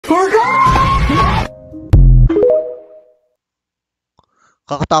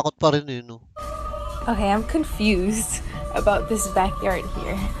Kakatakot pa rin eh, no? Okay, I'm confused about this backyard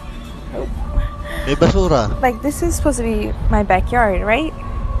here. Oh. May basura. Like, this is supposed to be my backyard, right?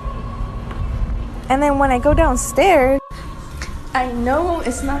 And then when I go downstairs, I know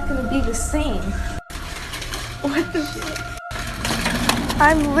it's not gonna be the same. What the shit?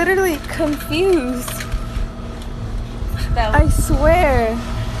 I'm literally confused. I swear.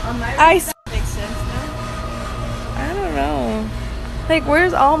 Makes sense now. I don't know. Like,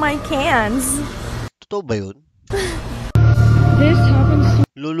 where's all my cans? Totoo ba yun? This happens to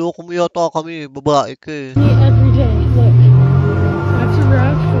Luloko mo yata kami, babae ka eh. me every day. Look, that's a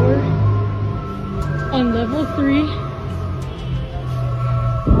RAV4 on level 3.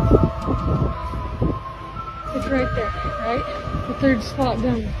 It's right there, right? The third spot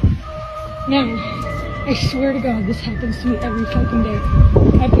down. Now, I swear to God, this happens to me every fucking day.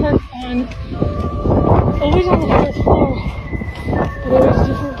 I park always on the 4th floor, but always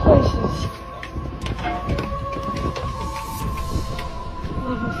different places.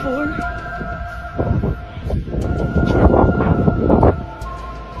 Level 4.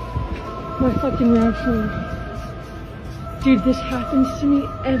 My fucking RAV4. Dude, this happens to me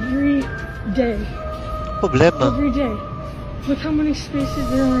every day. Problema. Every day. Look how many spaces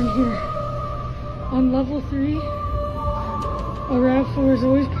there are in here. On level 3, a RAV4 is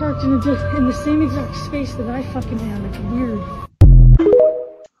always parked in the same exact space that I fucking am. It's weird.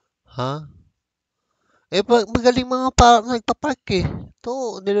 Ha? Eh, magaling mga nagpapark eh.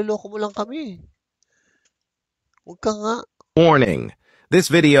 Ito, niloloko mo lang kami. Huwag ka nga. Warning. This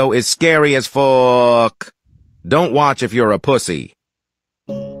video is scary as fuck. Don't watch if you're a pussy.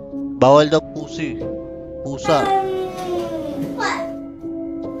 Bawal daw pusi. Pusa. What?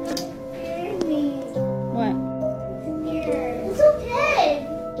 What? It's okay.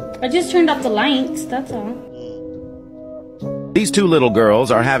 I just turned off the lights, that's all. These two little girls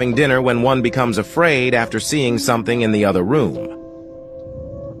are having dinner when one becomes afraid after seeing something in the other room.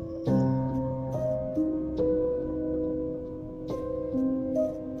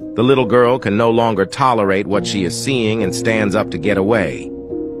 The little girl can no longer tolerate what she is seeing and stands up to get away.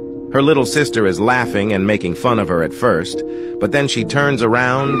 Her little sister is laughing and making fun of her at first, but then she turns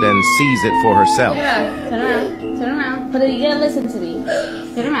around and sees it for herself. Turn around, turn around. But you gotta listen to me.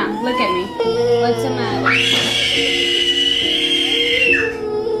 Turn around, look at me. What's the matter?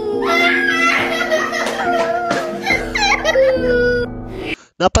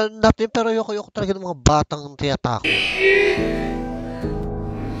 Napanap din pero ayoko talaga ng mga batang tiyatako.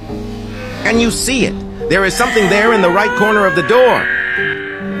 Can you see it? There is something there in the right corner of the door.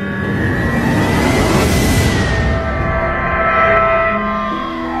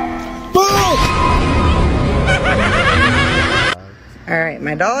 Alright,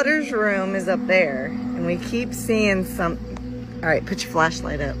 my daughter's room is up there, and we keep seeing some... Alright, put your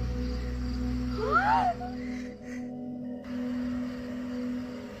flashlight up.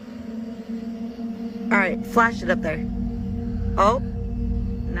 Alright, flash it up there. Oh,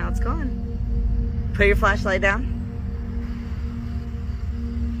 now it's gone. Put your flashlight down.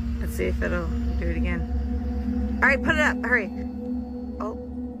 Let's see if it'll do it again. Alright, put it up, hurry. Oh.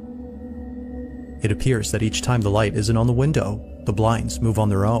 It appears that each time the light isn't on the window, the blinds move on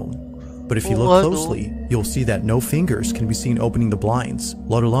their own. But if you look closely, you'll see that no fingers can be seen opening the blinds,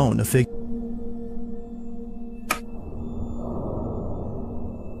 let alone a figure.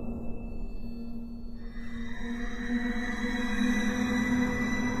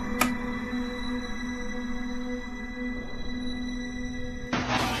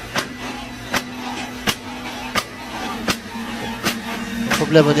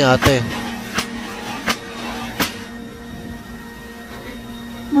 Problema ni ate.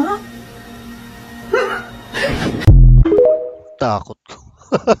 Takot ko.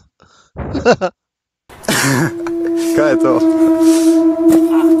 Kaj je to?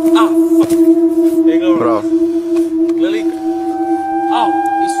 Prav.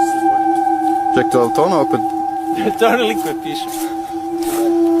 Ček, to je to ono opet? To je ono likve piše.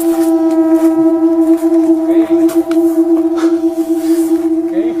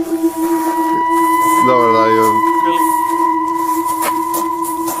 Dobro, daj jo.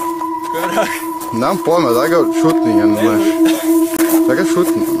 Nemam pojma, daj ga šutni, ja ne znaš. Daj ga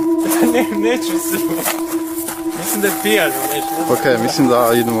šutni. Neću se. Mislim da je pijan, nešto. Okej, mislim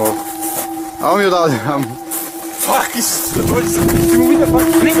da idemo ovdje. Ajmo mi odavde, ajmo. Fuck, Isus, dođi sam. Ti mu vidio, fuck,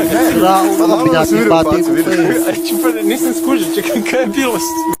 snimaj, daj. Pa naravno da se vidio paci, vidiš. Nisam skužio, čekaj, kaj je bilo s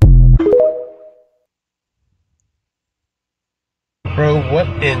tim? Bro, what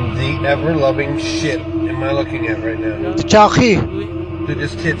in the ever-loving shit am I looking at right now? Chucky! Dude,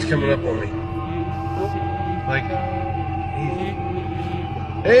 this kid's coming up on me. Like,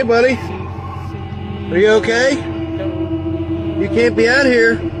 Hey, buddy. Are you okay? You can't be out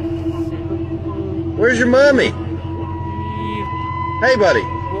here. Where's your mommy? Hey, buddy.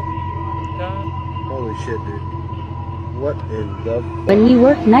 Holy shit, dude. What in the... When we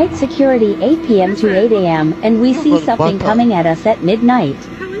work night security 8 p.m. to 8 a.m. and we see something coming at us at midnight.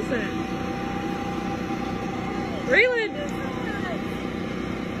 How is that? Raylan!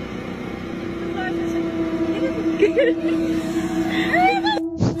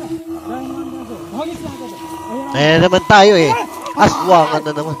 Ayan naman tayo eh. Aswang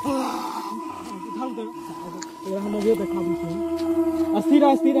na naman.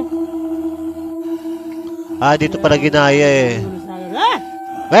 Ah, dito pala ginaya eh.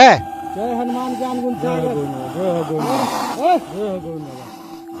 Eh!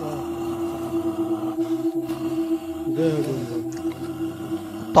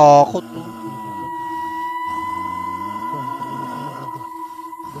 Takot.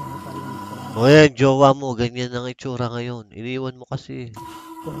 O yan, jowa mo, ganyan ang itsura ngayon. Iniwan mo kasi.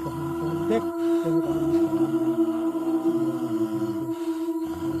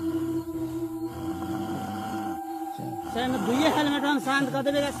 Helmet हम शांत कर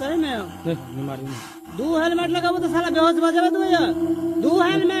देबे सही में दो हेलमेट लगाबो तो साला बेहोश भ जाबे तू या दो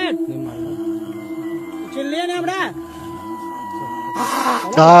हेलमेट चिल्ले ने बड़ा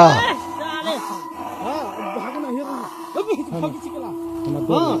साले हां भाग ना हे भाग चिकला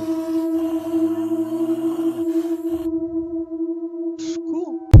हां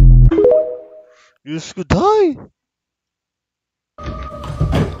Diyos ko, day!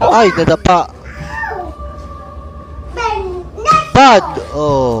 Ay, nadapa! Bad!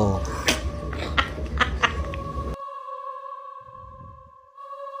 Oh!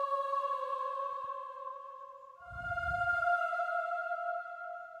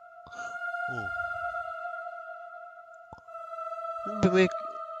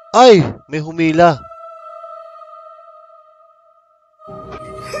 Ay! May humila!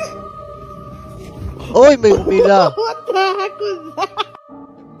 Oy, may humila! What the heck was that?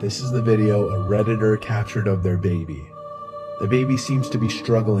 This is the video a Redditor captured of their baby. The baby seems to be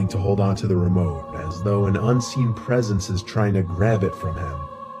struggling to hold on to the remote, as though an unseen presence is trying to grab it from him.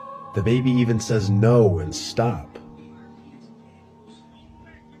 The baby even says no and stop.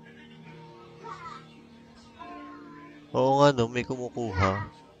 Oo nga no, may kumukuha.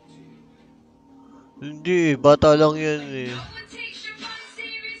 Hindi, bata lang yan eh.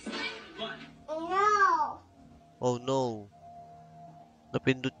 Oh no.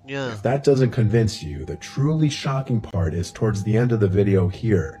 Napindot niya. If that doesn't convince you, the truly shocking part is towards the end of the video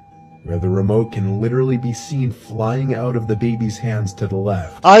here, where the remote can literally be seen flying out of the baby's hands to the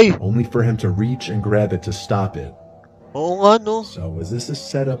left, only for him to reach and grab it to stop it. Oo nga no. So was this a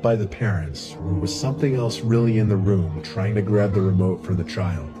setup by the parents, or was something else really in the room trying to grab the remote for the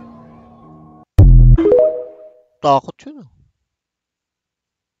child? Takot yun.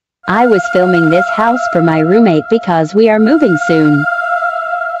 I was filming this house for my roommate because we are moving soon.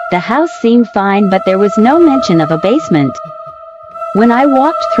 The house seemed fine, but there was no mention of a basement. When I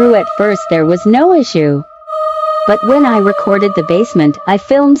walked through at first there was no issue. But when I recorded the basement, I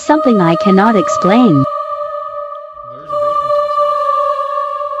filmed something I cannot explain.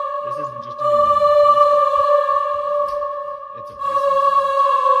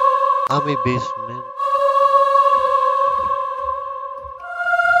 May basement.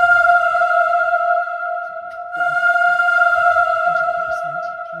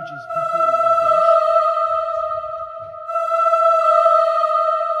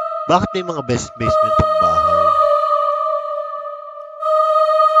 Bakit may mga basement ang bahay?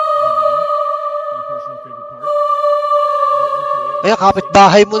 Ay,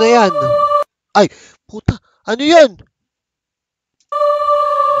 kapitbahay mo na yan. Ay, puta, ano yan?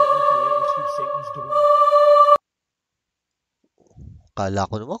 Kala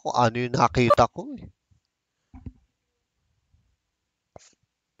ko naman kung ano yung nakita ko eh.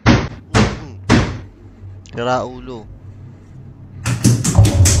 Tira ulo.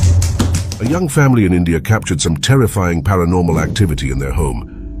 A young family in India captured some terrifying paranormal activity in their home.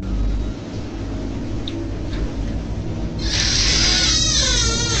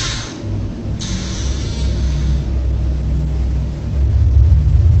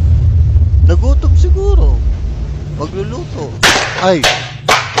 Nagutom siguro. Magluluto. Ay!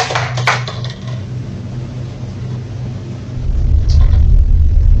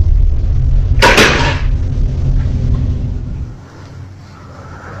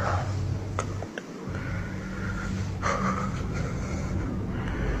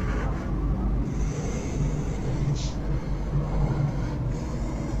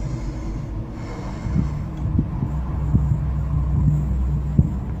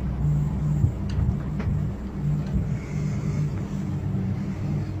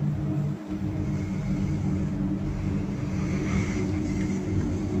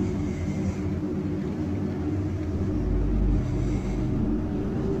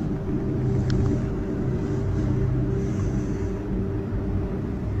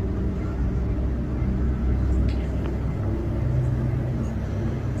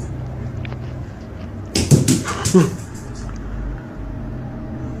 Please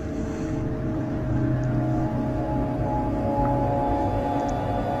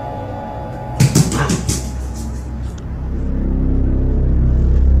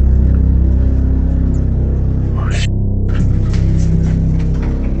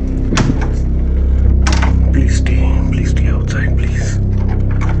stay outside, please.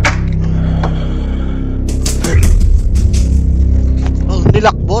 Oh,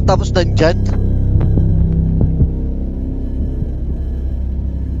 nilakbo tapos nandyan.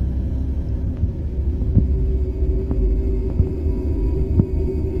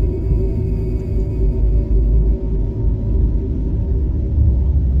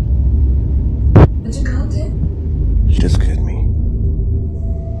 Did you count it? She just scared me.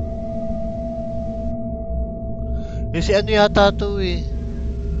 Yung si ano yata to eh.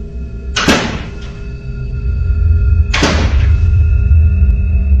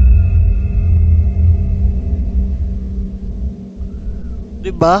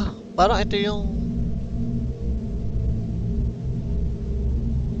 Diba? Parang ito yung...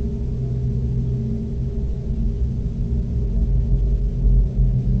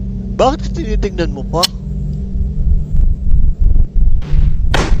 Bakit tinitingnan mo pa?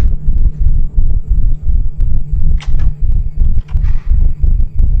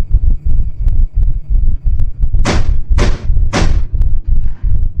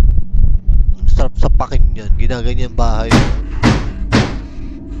 Ang sarap sa pakin yan. Ginaganyan bahay.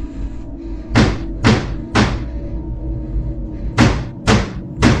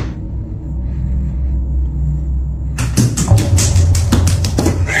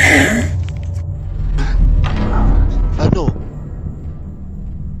 Ano?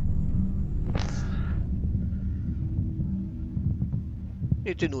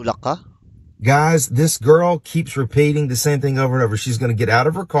 Itinulak ka? Guys, this girl keeps repeating the same thing over and over. She's going to get out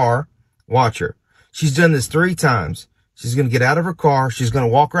of her car. Watch her. She's done this 3 times. She's going to get out of her car. She's going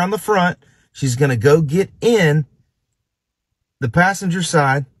to walk around the front. She's going to go get in the passenger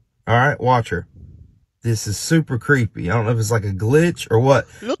side. All right, watch her. This is super creepy. I don't know if it's like a glitch or what.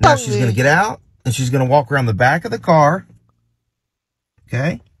 Now she's going to get out and she's going to walk around the back of the car.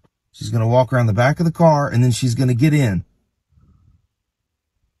 Okay? She's going to walk around the back of the car and then she's going to get in.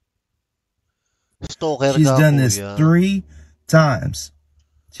 She's done this 3 times.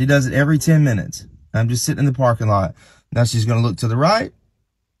 She does it every 10 minutes. I'm just sitting in the parking lot. Now she's going to look to the right,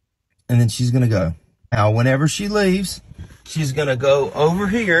 and then she's going to go. Now, whenever she leaves, she's going to go over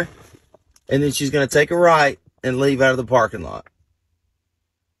here, and then she's going to take a right and leave out of the parking lot.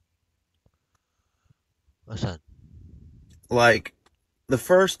 What's that? Like, the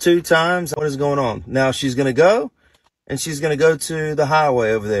first 2 times, what is going on? Now she's going to go, and she's going to go to the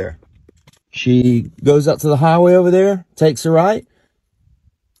highway over there. She goes up to the highway over there, takes a right,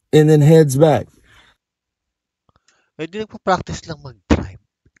 and then heads back. Eh, di nagpa-practice lang mag-drive.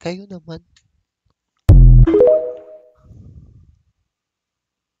 Kayo naman.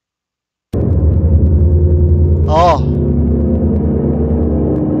 Oh.